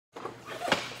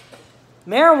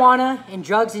Marijuana and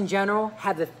drugs in general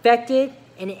have affected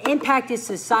and impacted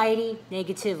society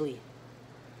negatively.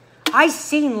 I've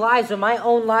seen lives of my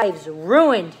own lives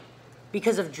ruined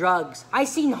because of drugs. I've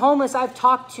seen homeless I've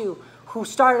talked to who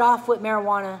started off with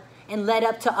marijuana and led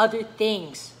up to other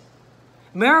things.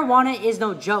 Marijuana is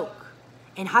no joke,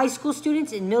 and high school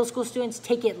students and middle school students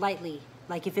take it lightly,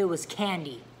 like if it was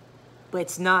candy, but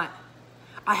it's not.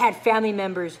 I had family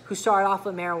members who started off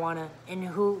with marijuana and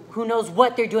who knows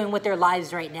what they're doing with their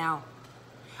lives right now.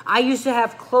 I used to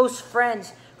have close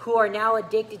friends who are now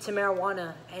addicted to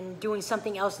marijuana and doing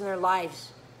something else in their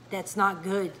lives that's not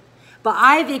good. But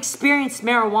I've experienced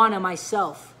marijuana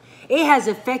myself. It has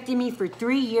affected me for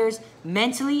 3 years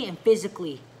mentally and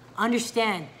physically.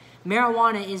 Understand,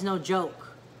 marijuana is no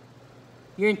joke.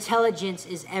 Your intelligence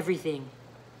is everything.